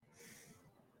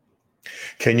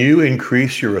Can you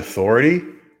increase your authority,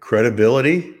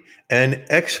 credibility, and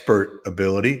expert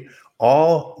ability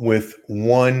all with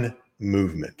one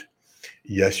movement?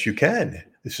 Yes, you can.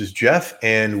 This is Jeff,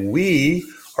 and we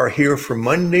are here for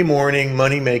Monday morning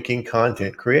money-making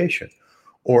content creation,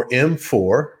 or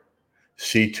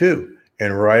M4C2.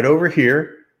 And right over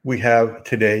here, we have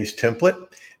today's template,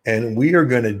 and we are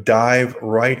going to dive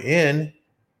right in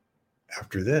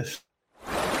after this.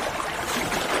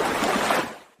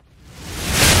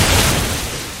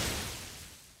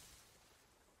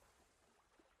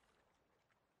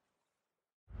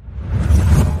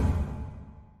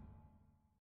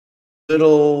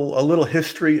 A little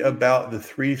history about the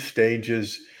 3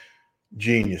 stages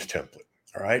genius template.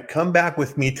 All right, come back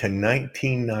with me to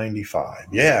 1995.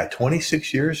 Yeah,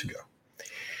 26 years ago.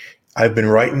 I've been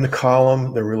writing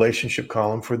the relationship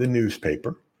column for the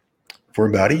newspaper for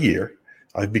about a year.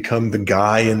 I've become the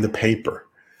guy in the paper,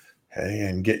 okay,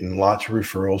 and getting lots of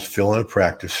referrals, filling a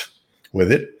practice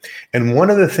with it. And one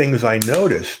of the things I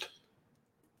noticed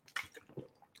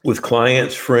with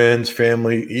clients, friends,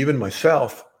 family, even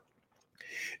myself,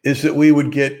 is that we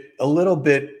would get a little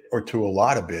bit, or to a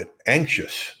lot of it,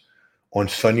 anxious on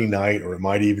Sunday night, or it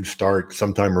might even start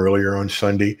sometime earlier on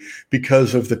Sunday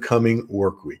because of the coming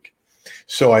work week.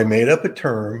 So I made up a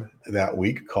term that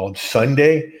week called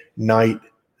Sunday Night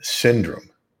Syndrome.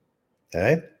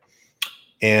 Okay.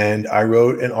 And I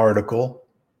wrote an article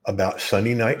about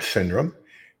Sunday Night Syndrome.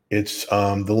 It's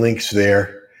the links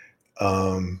there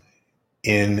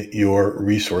in your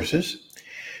resources.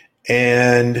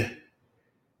 And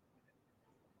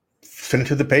sent it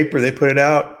to the paper. They put it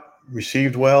out,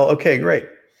 received well. Okay, great.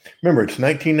 Remember, it's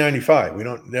 1995. We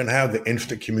don't have the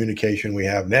instant communication we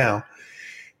have now.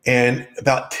 And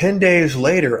about 10 days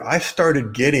later, I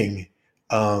started getting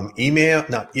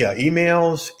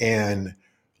emails and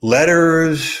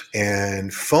letters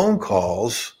and phone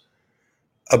calls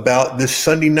about this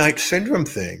Sunday Night Syndrome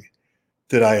thing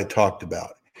that I had talked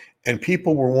about. And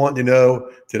people were wanting to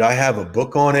know, did I have a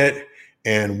book on it?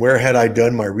 And where had I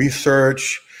done my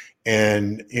research?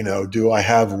 And, do I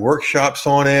have workshops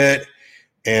on it?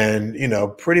 And,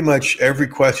 pretty much every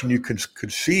question you could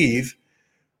conceive,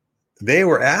 they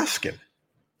were asking.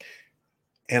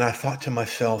 And I thought to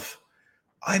myself,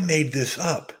 I made this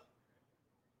up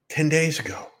 10 days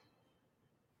ago.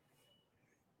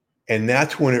 And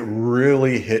that's when it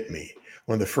really hit me.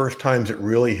 One of the first times it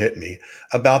really hit me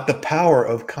about the power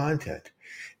of content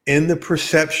in the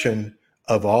perception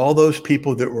of all those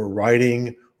people that were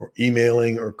writing or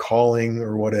emailing or calling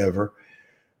or whatever.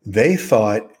 They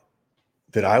thought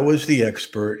that I was the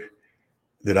expert,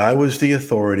 that I was the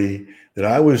authority, that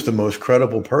I was the most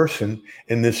credible person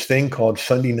in this thing called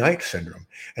Sunday Night Syndrome.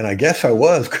 And I guess I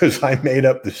was, because I made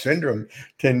up the syndrome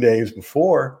 10 days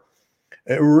before.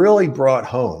 It really brought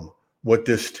home what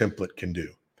this template can do.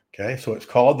 Okay, so it's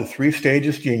called the 3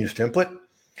 Stages Genius Template.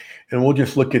 And we'll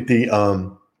just look at the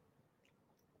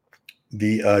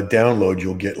download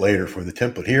you'll get later for the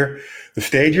template here. The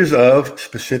stages of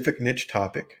specific niche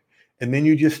topic. And then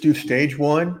you just do stage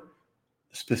 1,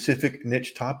 specific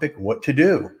niche topic, what to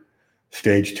do.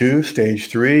 Stage 2, stage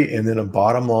 3, and then a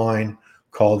bottom line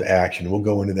call to action. We'll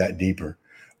go into that deeper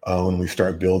when we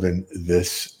start building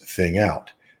this thing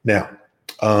out. Now,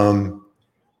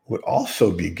 would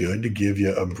also be good to give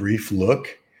you a brief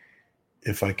look,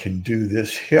 if I can do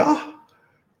this here. I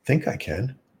think I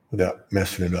can without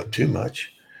messing it up too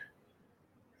much.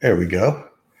 There we go.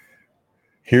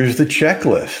 Here's the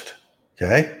checklist.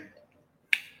 Okay.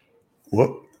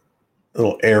 Whoop.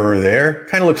 Little error there.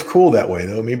 Kind of looks cool that way,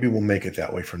 though. Maybe we'll make it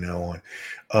that way from now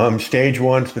on. Stage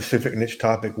 1, specific niche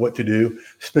topic, what to do,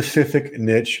 specific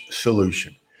niche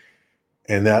solution.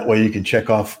 And that way you can check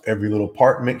off every little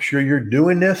part and make sure you're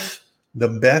doing this the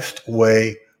best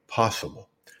way possible.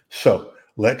 So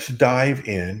let's dive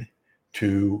in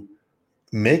to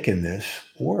making this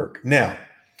work. Now,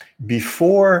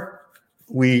 before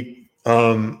we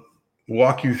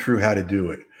walk you through how to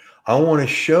do it, I want to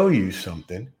show you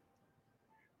something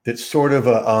that's sort of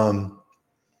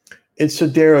it's a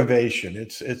derivation.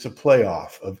 It's a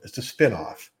playoff it's a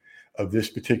spinoff of this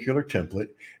particular template.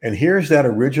 And here's that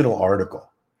original article.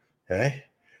 Okay.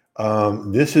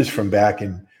 This is from back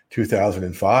in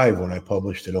 2005 when I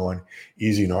published it on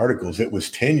Easy in Articles. It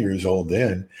was 10 years old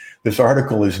then. This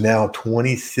article is now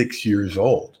 26 years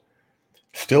old.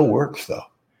 Still works though.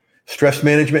 Stress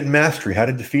management and mastery, how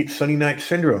to defeat Sunday Night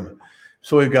Syndrome.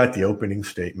 So we've got the opening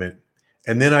statement.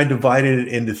 And then I divided it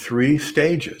into 3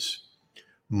 stages.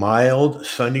 Mild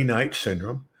Sunday Night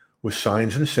Syndrome with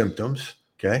signs and symptoms.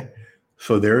 Okay.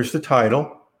 So there's the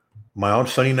title, Mild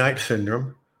Sunday Night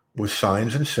Syndrome with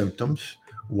signs and symptoms,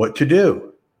 what to do.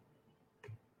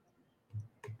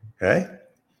 Okay.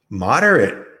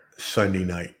 Moderate Sunday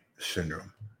night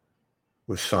syndrome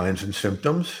with signs and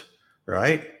symptoms,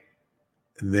 right?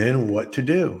 And then what to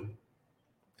do.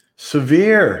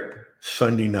 Severe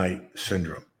Sunday night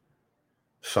syndrome,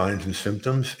 signs and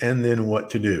symptoms, and then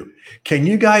what to do. Can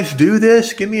you guys do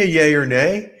this? Give me a yay or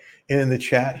nay in the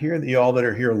chat here, y'all that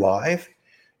are here live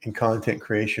in Content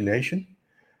Creation Nation.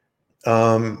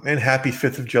 And happy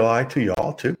 5th of July to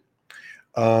y'all too.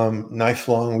 Nice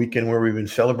long weekend where we've been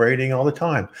celebrating all the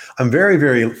time. I'm very,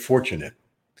 very fortunate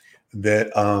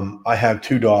that I have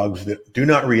 2 dogs that do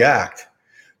not react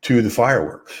to the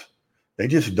fireworks. They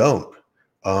just don't.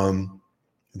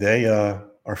 They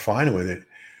are fine with it.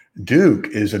 Duke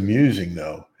is amusing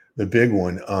though. The big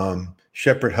one,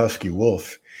 Shepherd Husky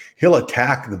Wolf, he'll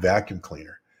attack the vacuum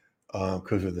cleaner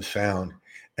because of the sound.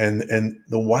 And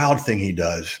the wild thing he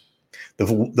does,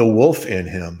 the wolf in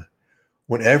him,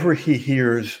 whenever he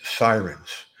hears sirens,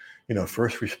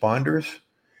 first responders,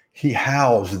 he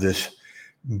howls this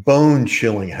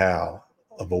bone-chilling howl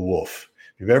of a wolf.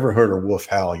 If you've ever heard a wolf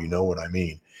howl, you know what I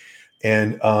mean.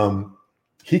 And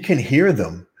he can hear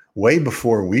them way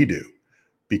before we do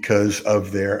because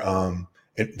of their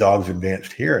dog's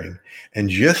advanced hearing. And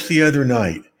just the other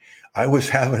night, I was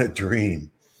having a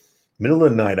dream. Middle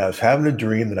of the night, I was having a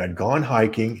dream that I'd gone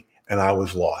hiking and I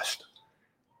was lost.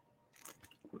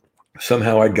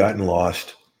 Somehow I'd gotten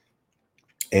lost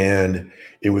and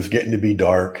it was getting to be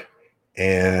dark,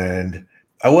 and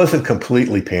I wasn't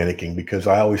completely panicking because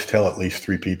I always tell at least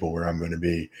 3 people where I'm going to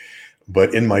be.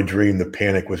 But in my dream, the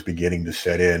panic was beginning to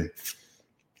set in.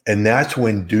 And that's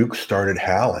when Duke started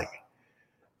howling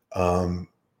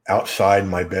outside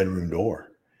my bedroom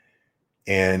door.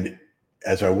 And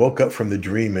as I woke up from the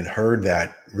dream and heard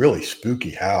that really spooky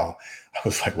howl, I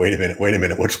was like, wait a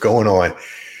minute, what's going on?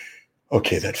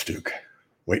 Okay, that's Duke.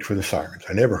 Wait for the sirens.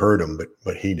 I never heard him,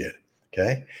 but he did.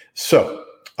 Okay. So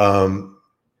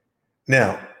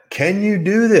now, can you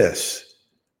do this?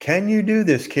 Can you do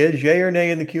this, kids? Yay or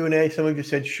nay in the Q&A? Some of you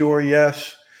said sure,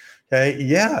 yes. Okay.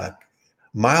 Yeah.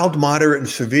 Mild, moderate, and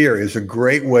severe is a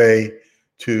great way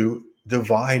to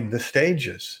divide the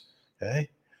stages. Okay.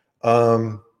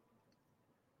 And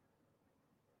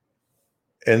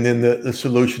then the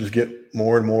solutions get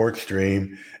more and more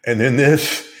extreme. And then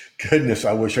this, goodness,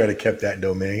 I wish I'd have kept that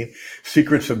domain.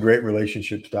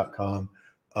 Secretsofgreatrelationships.com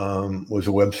was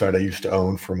a website I used to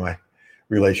own for my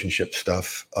relationship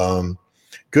stuff.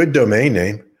 Good domain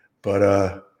name,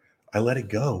 but I let it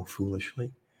go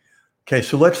foolishly. Okay,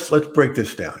 so let's break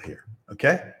this down here.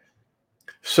 Okay,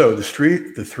 so the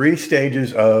 3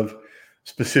 stages of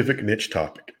specific niche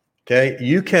topic. Okay,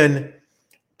 you can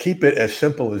keep it as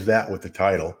simple as that with the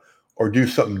title, or do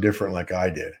something different like I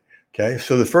did. Okay,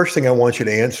 so the first thing I want you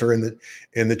to answer in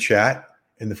the chat,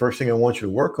 and the first thing I want you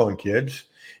to work on, kids,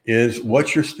 is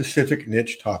what's your specific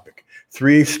niche topic?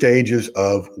 3 stages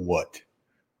of what?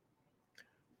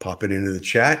 Pop it into the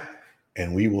chat,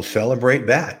 and we will celebrate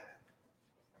that.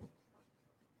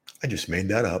 I just made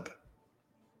that up.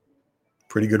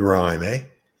 Pretty good rhyme, eh?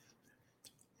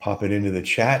 Pop it into the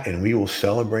chat, and we will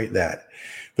celebrate that.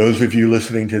 Those of you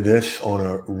listening to this on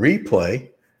a replay,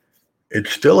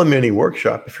 it's still a mini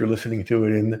workshop if you're listening to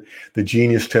it in the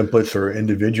Genius templates or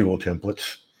individual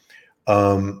templates.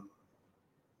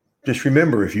 Just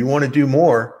remember, if you want to do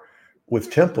more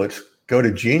with templates, go to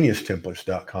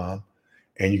geniustemplates.com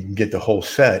and you can get the whole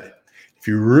set. If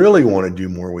you really want to do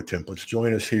more with templates,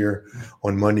 join us here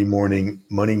on Monday morning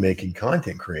Money Making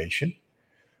Content Creation,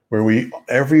 where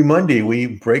every Monday we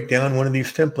break down one of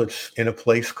these templates in a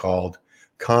place called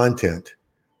Content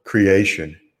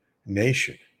Creation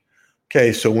Nation.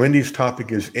 Okay, so Wendy's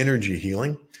topic is energy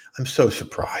healing. I'm so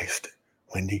surprised,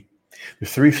 Wendy. The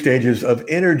 3 stages of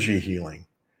energy healing.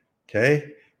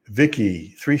 Okay, Vicky,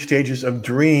 3 stages of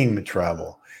dream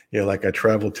travel. Like I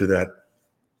traveled to that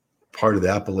part of the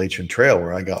Appalachian Trail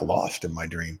where I got lost in my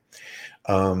dream.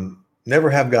 Never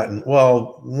have gotten,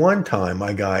 well, one time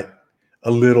I got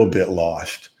a little bit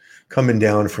lost coming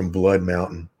down from Blood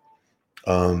Mountain.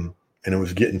 And it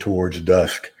was getting towards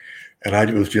dusk. And I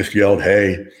was just yelled,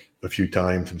 hey, a few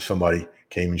times, and somebody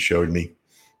came and showed me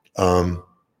how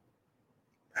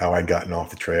I'd gotten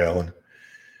off the trail. And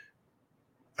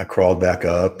I crawled back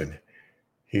up, and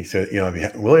he said, I'd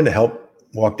be willing to help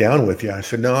walk down with you. I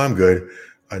said, no, I'm good.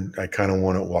 I kind of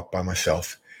want to walk by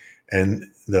myself. And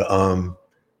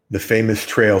the famous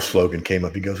trail slogan came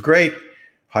up. He goes, great,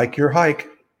 hike your hike.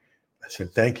 I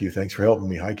said, thank you. Thanks for helping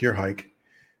me hike your hike.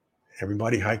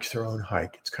 Everybody hikes their own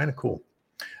hike. It's kind of cool.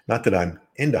 Not that I'm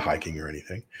into hiking or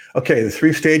anything. Okay, the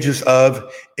 3 stages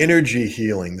of energy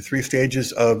healing, the 3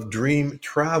 stages of dream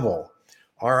travel.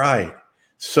 All right.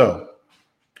 So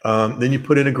Then you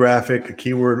put in a graphic, a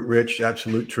keyword rich,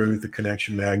 absolute truth, a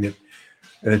connection magnet,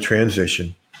 and a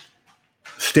transition.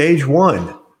 Stage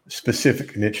 1,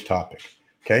 specific niche topic.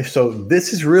 Okay, so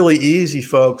this is really easy,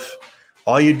 folks.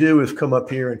 All you do is come up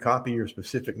here and copy your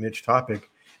specific niche topic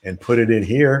and put it in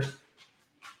here.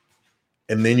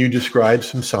 And then you describe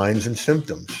some signs and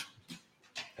symptoms.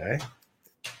 Okay.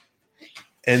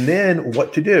 And then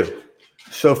what to do.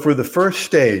 So for the first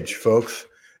stage, folks,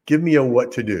 give me a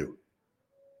what to do.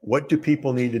 What do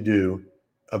people need to do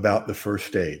about the first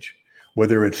stage?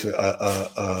 Whether it's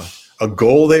a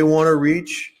goal they want to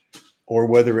reach or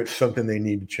whether it's something they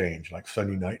need to change, like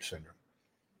Sunday night syndrome.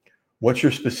 What's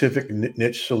your specific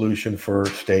niche solution for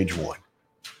stage 1?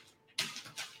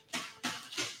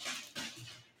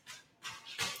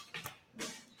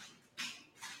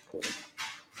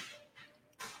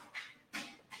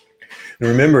 And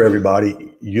remember,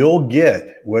 everybody, you'll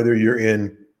get, whether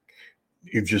you've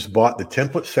just bought the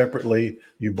template separately,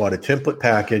 you bought a template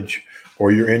package,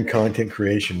 or you're in Content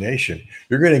Creation Nation,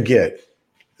 you're going to get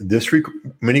this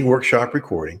mini workshop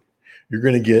recording. You're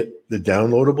going to get the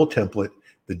downloadable template,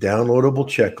 the downloadable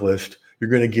checklist. You're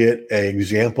going to get an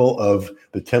example of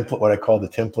the template, what I call the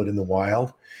template in the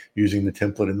wild, using the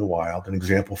template in the wild, an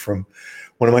example from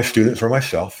one of my students or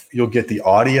myself. You'll get the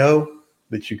audio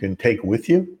that you can take with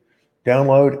you,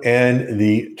 download, and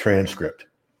the transcript.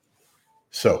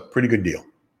 So pretty good deal.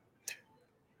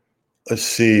 Let's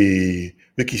see.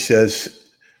 Vicky says,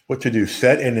 what to do?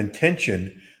 Set an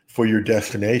intention for your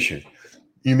destination.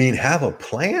 You mean have a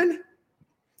plan?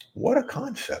 What a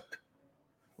concept.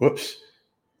 Whoops.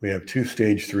 We have 2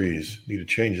 stage 3s. Need to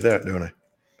change that, don't I?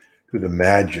 To the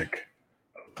magic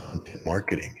of content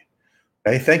marketing.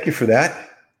 Okay, thank you for that.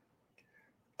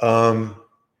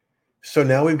 So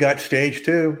now we've got stage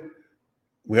 2.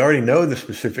 We already know the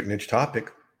specific niche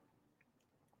topic.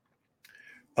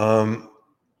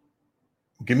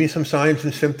 Give me some signs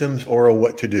and symptoms or a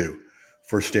what to do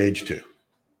for stage 2.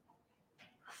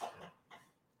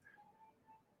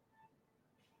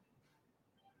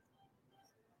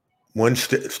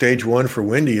 Stage 1 for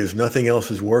Wendy is nothing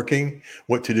else is working.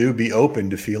 What to do? Be open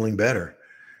to feeling better.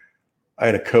 I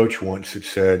had a coach once that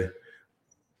said,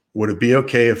 would it be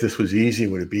okay if this was easy?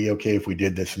 Would it be okay if we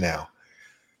did this now?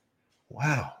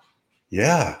 Wow.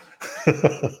 Yeah.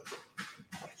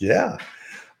 Yeah.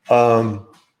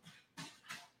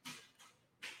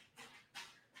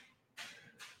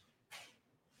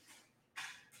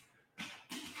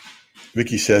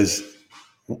 Vicky says,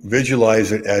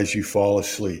 visualize it as you fall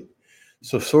asleep.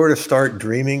 So sort of start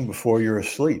dreaming before you're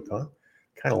asleep, huh?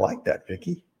 Kind of like that,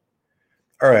 Vicky.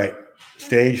 All right.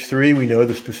 Stage 3, we know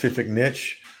the specific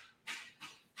niche,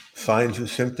 signs and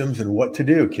symptoms, and what to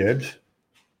do, kids.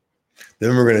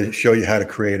 Then we're going to show you how to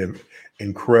create an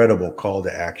incredible call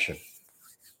to action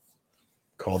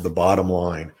called the bottom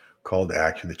line call to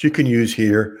action that you can use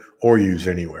here or use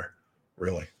anywhere,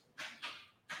 really.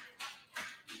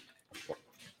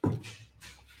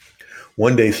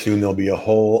 One day soon, there'll be a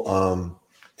whole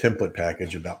template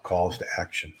package about calls to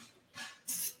action.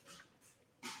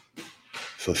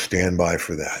 So stand by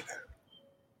for that.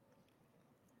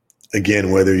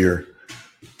 Again, whether you're,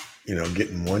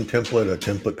 getting one template, a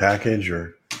template package,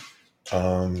 or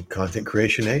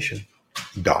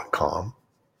contentcreationnation.com.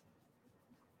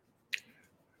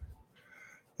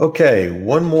 Okay,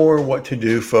 one more what to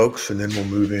do, folks, and then we'll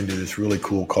move into this really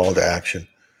cool call to action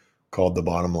called the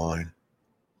bottom line.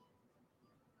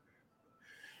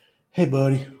 Hey,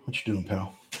 buddy, what you doing,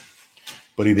 pal?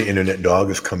 Buddy, the internet dog,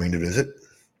 is coming to visit.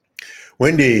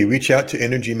 Wendy, reach out to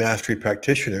Energy Mastery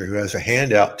Practitioner who has a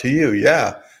handout to you.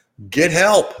 Yeah, get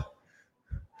help.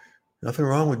 Nothing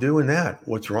wrong with doing that.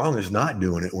 What's wrong is not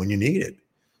doing it when you need it.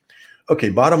 Okay,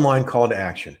 bottom line call to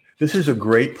action. This is a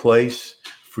great place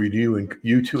for you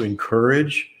to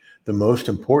encourage the most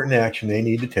important action they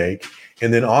need to take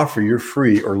and then offer your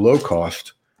free or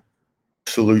low-cost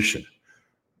solution.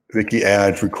 Vicky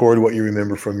adds, record what you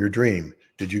remember from your dream.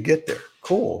 Did you get there?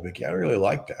 Cool, Vicky, I really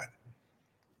like that.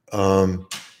 And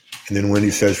then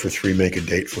Wendy says for 3, make a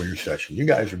date for your session. You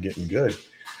guys are getting good.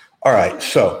 All right,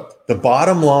 so the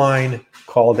bottom line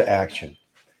call to action.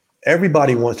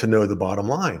 Everybody wants to know the bottom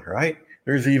line, right?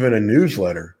 There's even a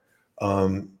newsletter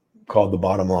called The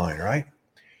Bottom Line, right?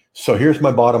 So here's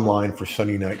my bottom line for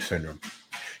Sunday night syndrome.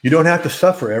 You don't have to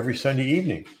suffer every Sunday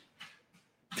evening.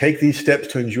 Take these steps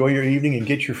to enjoy your evening and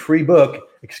get your free book,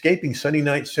 Escaping Sunday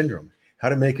Night Syndrome, How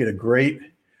to Make It a Great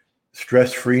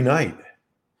Stress-Free Night.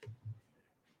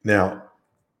 Now,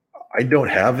 I don't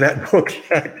have that book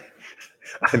yet.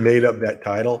 I made up that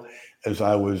title as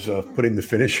I was putting the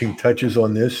finishing touches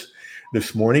on this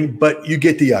morning, but you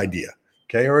get the idea.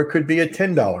 Okay. Or it could be a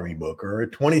 $10 ebook or a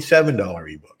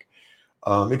 $27 ebook.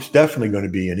 It's definitely going to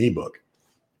be an ebook.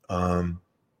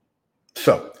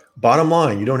 So bottom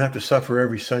line, you don't have to suffer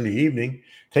every Sunday evening.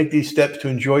 Take these steps to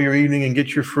enjoy your evening and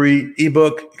get your free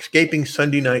ebook, Escaping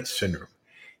Sunday Night Syndrome,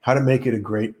 how to make it a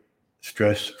great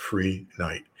stress-free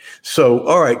night. So,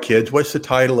 all right, kids, what's the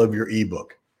title of your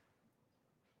ebook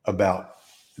about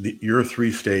your 3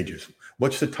 stages?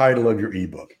 What's the title of your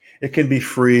ebook? It can be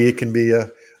free. It can be a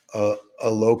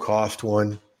low-cost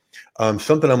one.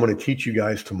 Something I'm going to teach you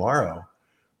guys tomorrow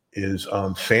is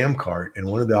Samcart, and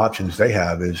one of the options they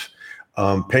have is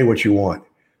pay what you want.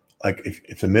 Like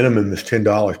if the minimum is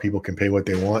 $10, people can pay what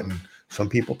they want, and some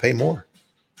people pay more.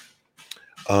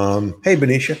 Hey,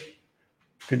 Benicia,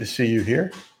 good to see you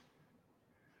here.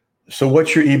 So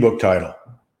what's your ebook title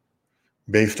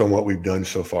based on what we've done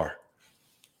so far?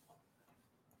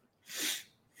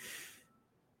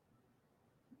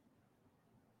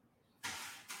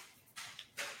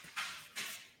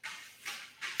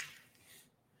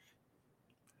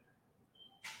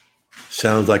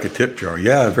 Sounds like a tip jar.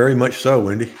 Yeah, very much so,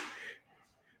 Wendy.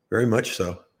 Very much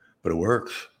so, but it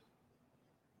works.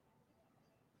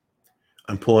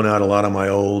 I'm pulling out a lot of my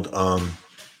old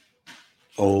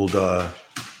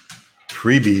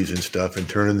freebies and stuff and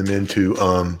turning them into,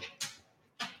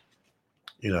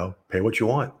 pay what you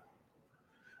want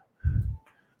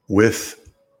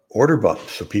with order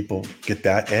bumps, so people get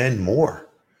that and more.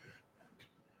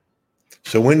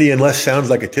 So Wendy, unless sounds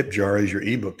like a tip jar is your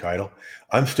ebook title,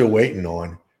 I'm still waiting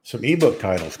on some ebook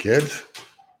titles, kids.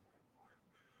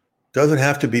 Doesn't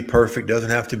have to be perfect, doesn't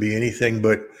have to be anything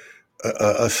but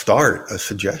a start, a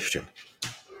suggestion.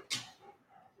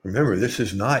 Remember, this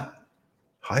is not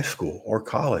high school or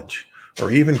college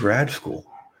or even grad school.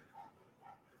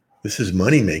 This is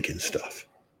money-making stuff.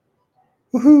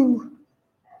 Woohoo!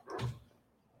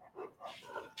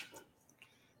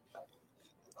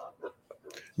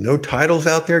 No titles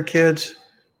out there, kids?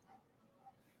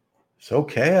 It's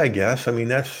okay, I guess. I mean,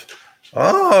 that's...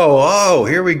 Oh,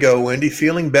 here we go, Wendy.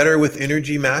 Feeling better with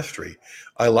energy mastery.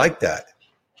 I like that.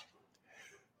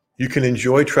 You can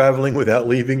enjoy traveling without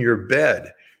leaving your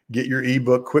bed. Get your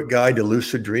ebook, Quick Guide to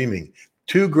Lucid Dreaming.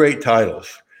 2 great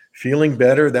titles. Feeling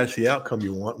better, that's the outcome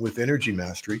you want with energy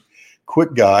mastery.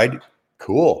 Quick Guide,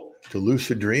 cool, to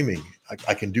Lucid Dreaming.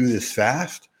 I can do this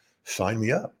fast. Sign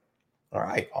me up. All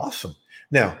right, awesome.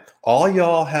 Now, all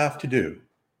y'all have to do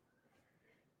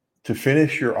to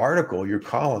finish your article, your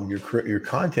column, your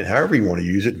content, however you want to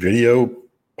use it, video,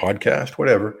 podcast,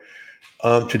 whatever,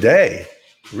 today,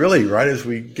 really right as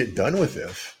we get done with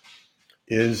this,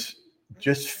 is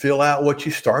just fill out what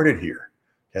you started here.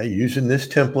 Okay, using this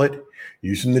template,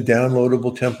 using the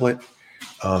downloadable template.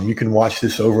 You can watch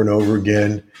this over and over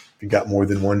again. If you've got more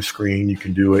than one screen, you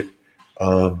can do it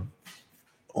on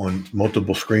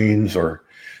multiple screens or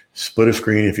split a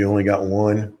screen if you only got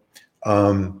one.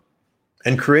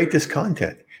 And create this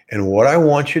content. And what I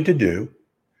want you to do,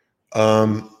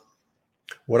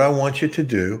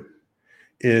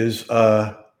 is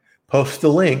post the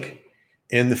link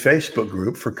in the Facebook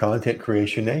group for Content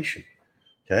Creation Nation.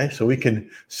 Okay, so we can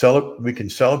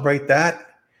celebrate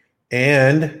that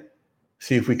and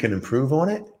see if we can improve on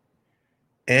it.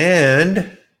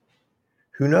 And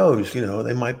who knows,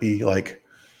 they might be like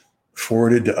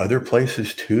forwarded to other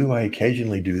places too. I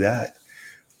occasionally do that.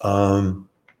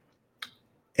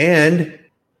 And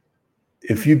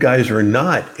if you guys are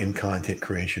not in Content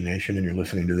Creation Nation and you're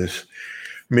listening to this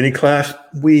mini class,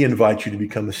 we invite you to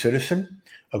become a citizen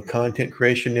of Content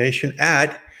Creation Nation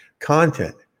at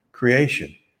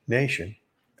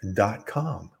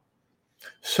contentcreationnation.com.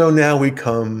 So now we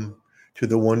come to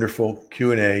the wonderful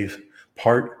Q&A's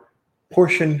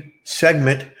portion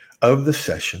segment of the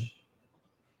session.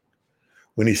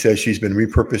 When he says she's been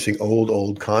repurposing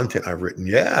old content I've written.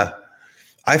 Yeah.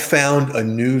 I found a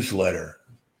newsletter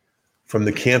from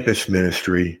the campus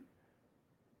ministry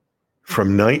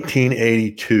from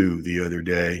 1982 the other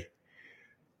day,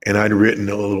 and I'd written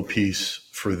a little piece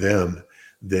for them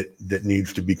that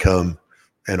needs to become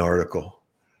an article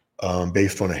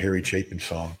based on a Harry Chapin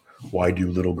song, Why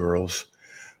Do Little Girls?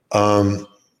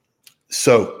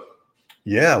 So,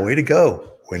 yeah, way to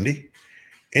go, Wendy.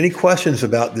 Any questions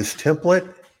about this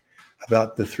template,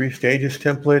 about the 3 stages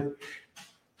template?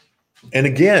 And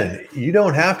again, you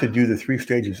don't have to do the 3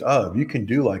 stages of. You can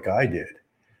do like I did.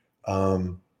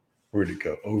 Where'd it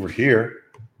go? Over here.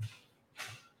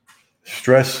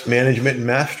 Stress management and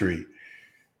mastery.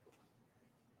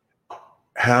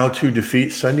 How to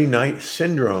defeat Sunday night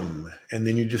syndrome. And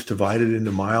then you just divide it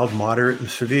into mild, moderate, and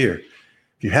severe.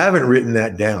 If you haven't written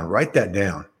that down, write that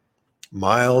down.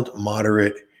 Mild,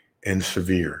 moderate, and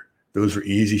severe. Those are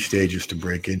easy stages to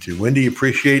break into. Wendy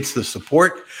appreciates the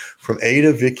support from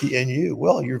Ada, Vicky, and you.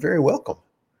 Well, you're very welcome.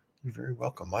 You're very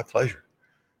welcome. My pleasure.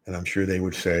 And I'm sure they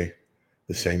would say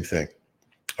the same thing.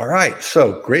 All right.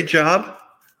 So great job.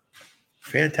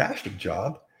 Fantastic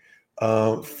job.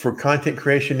 For Content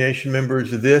Creation Nation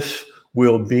members, this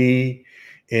will be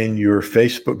in your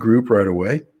Facebook group right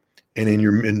away and in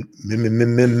your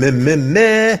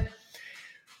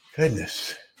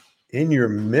goodness, in your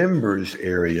members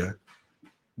area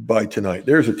by tonight.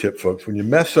 There's a tip, folks. When you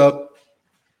mess up,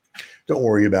 don't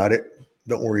worry about it.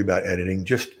 Don't worry about editing.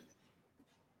 Just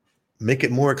make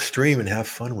it more extreme and have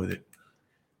fun with it.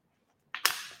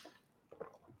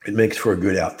 It makes for a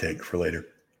good outtake for later.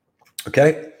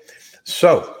 Okay?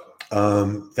 So,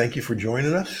 thank you for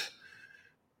joining us.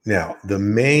 Now, the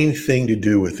main thing to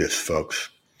do with this, folks,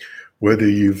 whether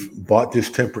you've bought this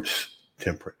template,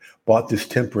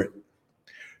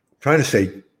 trying to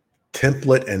say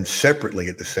template and separately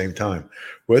at the same time,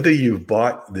 whether you've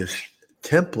bought this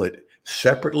template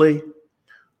separately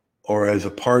or as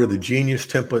a part of the Genius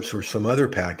Templates or some other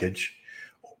package,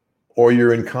 or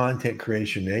you're in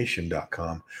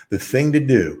contentcreationnation.com, the thing to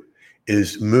do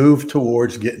is move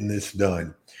towards getting this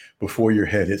done before your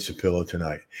head hits the pillow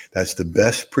tonight. That's the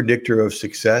best predictor of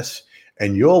success,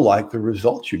 and you'll like the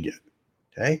results you get.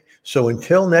 Okay? So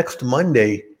until next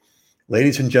Monday,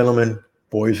 ladies and gentlemen,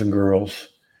 boys and girls,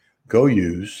 go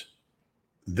use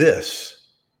this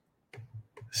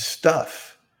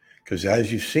stuff, because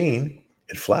as you've seen,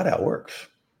 it flat out works.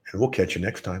 And we'll catch you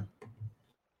next time.